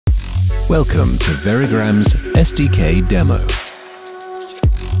Welcome to Verigram's SDK demo.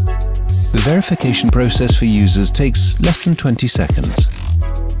 The verification process for users takes less than 20 seconds.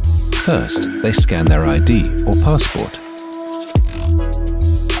 First, they scan their ID or passport.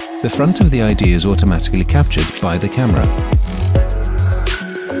 The front of the ID is automatically captured by the camera.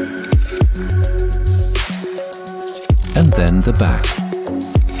 And then the back.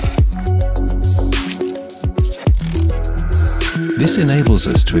 This enables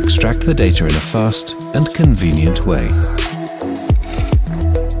us to extract the data in a fast and convenient way.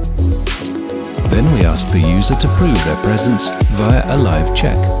 Then we ask the user to prove their presence via a live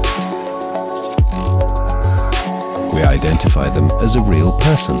check. We identify them as a real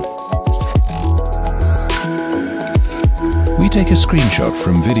person. We take a screenshot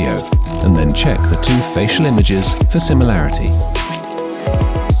from video and then check the two facial images for similarity.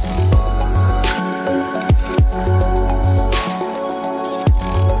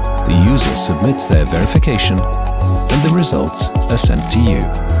 The user submits their verification and the results are sent to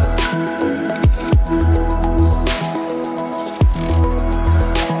you.